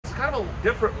kind of a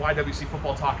different YWC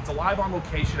Football Talk. It's a live on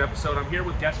location episode. I'm here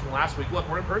with guests from last week. Look,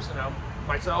 we're in person now.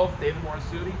 Myself, David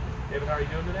Morris-Studi. David, how are you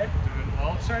doing today? Doing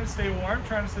well. Trying to stay warm.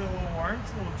 Trying to stay a little warm.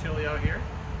 It's a little chilly out here.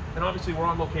 And obviously, we're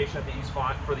on location at the East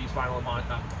for the East Final of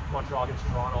Montreal against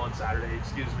Toronto on Saturday.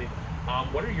 Excuse me.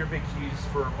 What are your big keys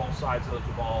for both sides of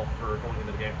the ball for going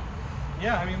into the game?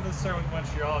 Yeah, I mean, let's start with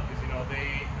Montreal because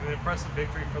an impressive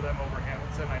victory for them over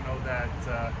Hamilton. I know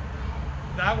that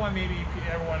that one maybe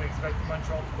everyone expected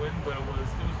Montreal to win, but it was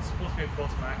supposed to be a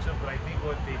close matchup. But I think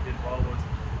what they did well was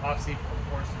obviously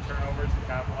force the turnovers and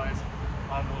capitalize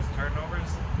on those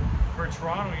turnovers. For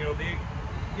Toronto,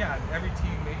 every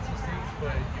team makes mistakes,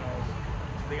 but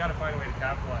they got to find a way to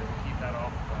capitalize and keep that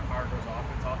off Argos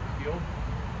offense off the field.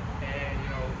 And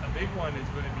a big one is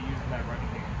going to be using that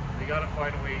running game. They got to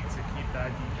find a way to keep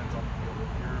that defense on the field.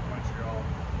 If you're Montreal,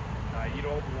 you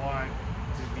don't want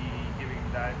to be giving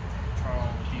that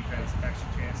Toronto defense extra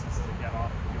chances to get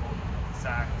off the field,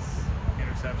 sacks,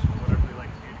 interceptions, whatever they like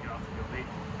to do to get off the field.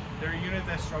 They're a unit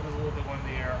that struggles a little bit when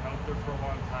they are out there for a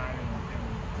long time and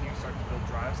teams start to build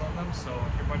drives on them. So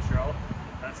if you're Montreal,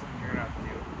 that's something you're gonna have to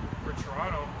do. For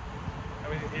Toronto,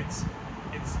 I mean, it's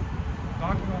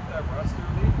knocking off that rust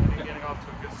early and then getting off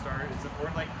to a good start. It's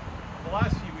important. Like the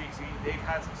last few weeks, they've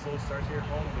had some slow starts here at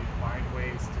home. They find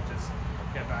ways to just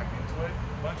get back into it.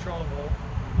 Montreal will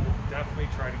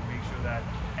definitely try to make sure that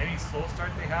any slow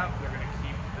start they have, they're going to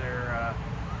keep their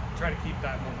try to keep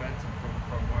that momentum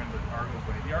from going the Argos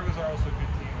way. The Argos are also a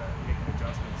good team at making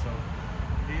adjustments, so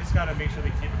they just got to make sure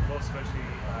they keep it close, especially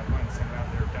going the second half.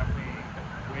 They're definitely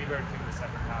way better team in the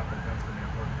second half, and that's going to be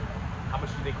important for them. How much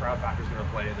do you think crowd factor is going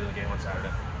to play into the game on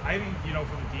Saturday? I think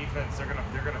for the defense, they're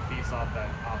gonna feast off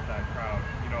that crowd.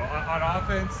 On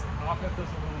offense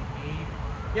doesn't really need.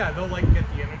 Yeah, they'll get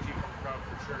the energy from the crowd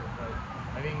for sure, but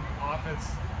I think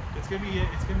offense. It's gonna be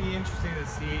interesting to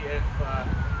see if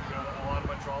a lot of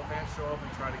Montreal fans show up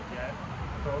and try to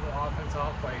throw the offense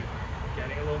off by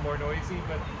getting a little more noisy.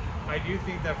 But I do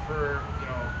think that for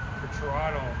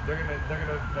Toronto, they're gonna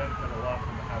benefit a lot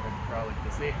from having a crowd like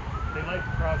this. They like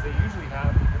the crowds they usually have,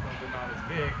 even though they're not as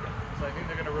big. So I think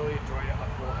they're gonna really enjoy a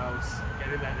full house,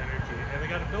 getting that energy, and they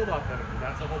got to build off that energy.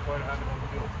 That's the whole point of having it on the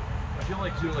field. I feel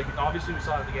like too, obviously we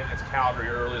saw it at the game against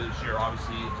Calgary earlier this year.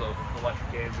 Obviously it's an electric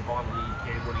game, Javon Lee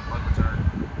game-winning punt return.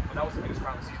 But that was the biggest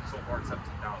crowd of the season so far at 17,000.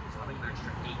 So I think an extra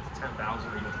 8 to 10,000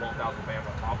 or even 12,000 fans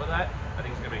on top of that, I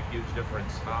think is going to make a huge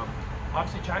difference.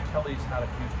 Obviously Chad Kelly's had a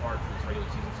huge part for this regular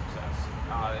season success.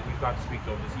 And you've got to speak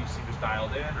to him. Does he seem just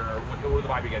dialed in, or what are the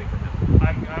vibe you're getting from him?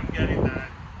 I'm getting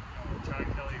that Chad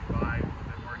Kelly vibe from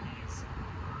him where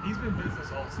he's been business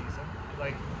all season.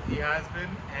 Like he has been,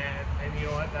 and you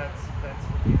know what? That's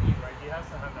what you need, right? He has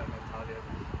to have that mentality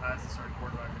as the starting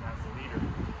quarterback and as the leader.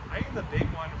 I think the big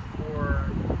one for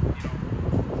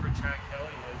Chad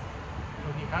Kelly is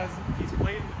he's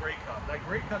played in the Grey Cup. That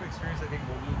Grey Cup experience I think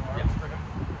will loom large for him,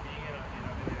 being in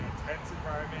an intense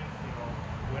environment,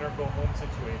 win or go home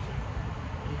situation.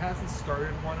 He hasn't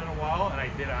started one in a while, and I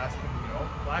did ask him,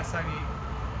 last time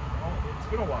it's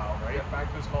been a while, right? Back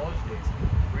to his college days,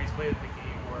 where he's played at the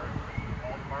game where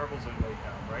all the marbles are laid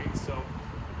down, right? So,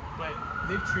 but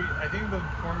I think the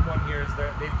important one here is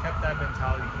that they've kept that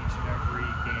mentality each and every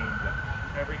game.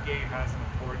 Every game has an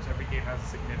importance, every game has a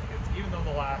significance. Even though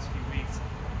the last few weeks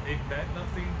they've meant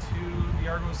nothing to the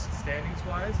Argos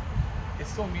standings-wise, it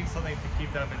still means something to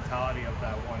keep that mentality of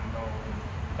that 1-0 and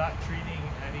not treating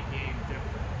any game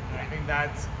different. And I think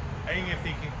if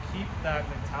they can keep that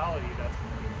mentality, that's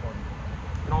going to be important.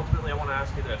 And ultimately, I want to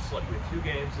ask you this. Look, we have 2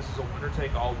 games. This is a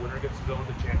winner-take-all. Winner gets to go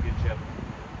into the championship.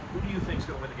 Who do you think is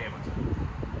going to win the game on Sunday?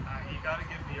 You got to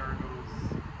give the Argos,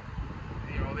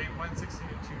 they won 16-2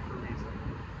 for a reason.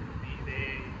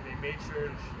 They made sure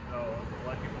to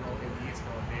let people know in the East,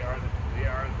 they are the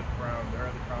crown. They are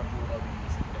the crown jewel of the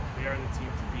East. They are the team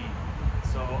to beat.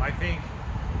 So I think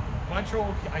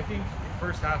Montreal,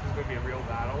 first half is going to be a real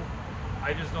battle.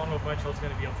 I just don't know if Montreal is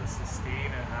going to be able to sustain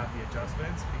and have the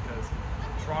adjustments because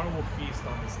Toronto will feast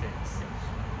on mistakes.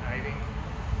 And I think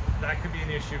that could be an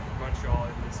issue for Montreal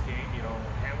in this game.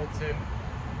 Hamilton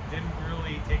didn't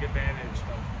really take advantage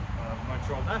of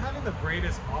Montreal not having the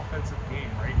greatest offensive game,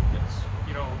 right?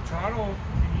 Toronto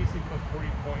can easily put 40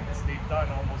 points. They've done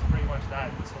almost pretty much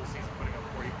that this whole season, putting up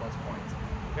 40 plus points.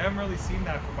 We haven't really seen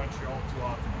that from Montreal too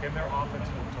often. Can their offense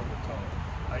go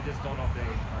toe-to-toe? I just don't know if they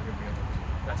are going to be able to.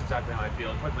 That's exactly how I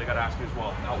feel. And quickly, I got to ask you as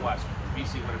well. Out west,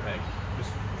 BC, Winnipeg.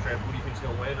 Just straight up, who do you think is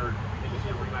going to win, or do you think we'll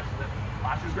see a rematch of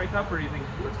last year's Grey Cup, or do you think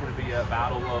it's going to be a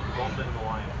battle of the Golden and the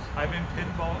Lions? I've been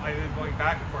going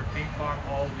back and forth ping pong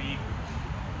all week.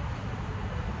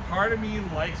 Part of me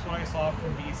likes what I saw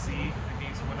from BC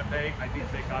against Winnipeg. I think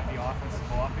they got the offense to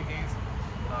go up against.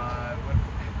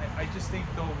 I just think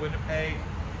though Winnipeg,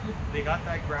 they got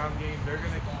that ground game. They're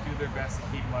going to do their best to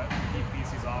keep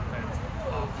BC's offense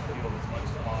off the field as much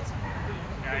as possible.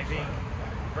 And I think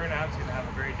Vernon Adams is going to have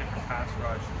a very different pass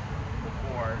rush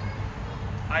before.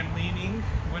 I'm leaning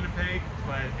Winnipeg,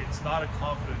 but it's not a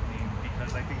confident lean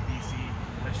because I think BC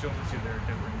has shown us they're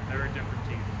different. They're a different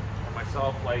team. For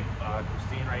myself, like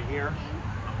Christine right here,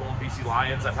 I'm going BC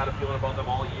Lions. I've had a feeling about them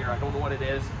all year. I don't know what it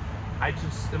is.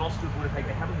 And also with Winnipeg,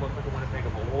 they haven't looked like a Winnipeg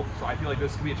of old, so I feel like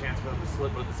this could be a chance for them to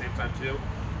slip, but at the same time too,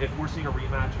 if we're seeing a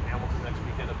rematch in Hamilton next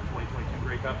weekend of the 2022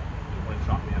 Grey Cup, it wouldn't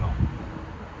shock me at all.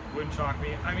 Wouldn't shock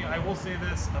me. I mean, I will say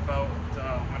this about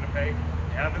Winnipeg.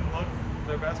 They haven't looked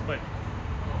their best, but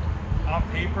on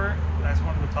paper, that's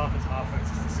one of the toughest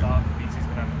offenses to stop BC's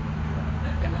going to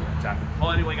have. Yeah, exactly.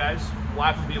 Well, anyway, guys,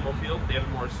 live from BMO Field, David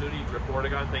Morisuti, Griff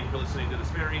Oregon. Thank you for listening to this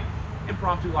very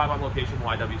impromptu live on location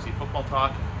YWC football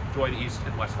talk. Enjoy the East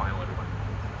and West Final, everyone.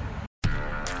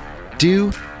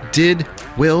 Do, Did,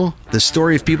 Will, the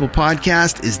Story of People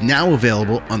podcast is now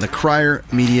available on the Crier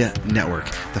Media Network.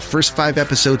 The first 5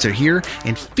 episodes are here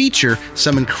and feature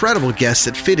some incredible guests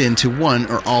that fit into one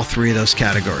or all 3 of those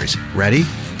categories. Ready?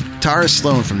 Tara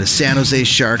Sloan from the San Jose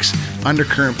Sharks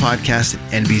Undercurrent podcast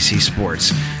at NBC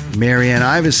Sports. Marianne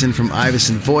Iveson from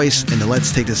Iveson Voice and the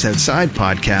Let's Take This Outside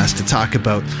podcast to talk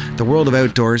about the world of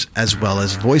outdoors as well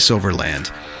as voiceover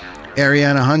land.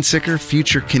 Ariana Hunsicker,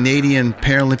 future Canadian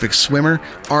Paralympic swimmer,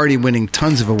 already winning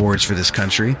tons of awards for this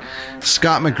country.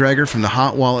 Scott McGregor from the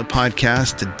Hot Wallet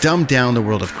podcast to dumb down the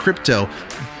world of crypto,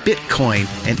 Bitcoin,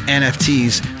 and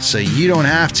NFTs so you don't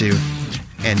have to.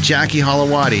 And Jackie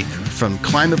Holowati from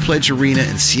Climate Pledge Arena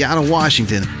in Seattle,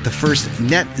 Washington, the first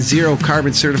net zero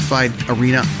carbon certified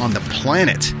arena on the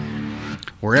planet.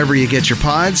 Wherever you get your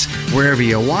pods, wherever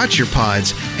you watch your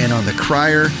pods, and on the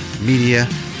Crier Media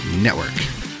Network.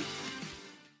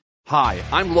 Hi,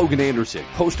 I'm Logan Anderson,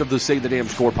 host of the Say the Damn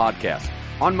Score podcast.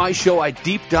 On my show, I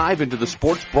deep dive into the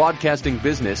sports broadcasting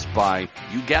business by,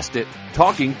 you guessed it,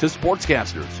 talking to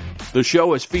sportscasters. The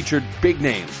show has featured big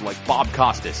names like Bob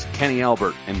Costas, Kenny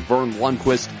Albert, and Vern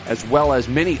Lundquist, as well as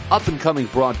many up-and-coming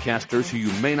broadcasters who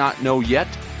you may not know yet,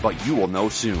 but you will know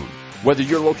soon. Whether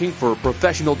you're looking for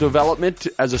professional development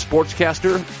as a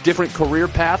sportscaster, different career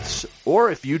paths, or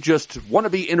if you just want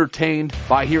to be entertained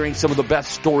by hearing some of the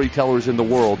best storytellers in the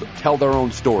world tell their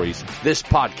own stories, this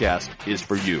podcast is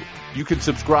for you. You can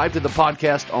subscribe to the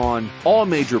podcast on all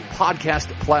major podcast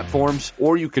platforms,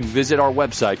 or you can visit our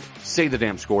website,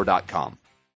 saythedamnscore.com.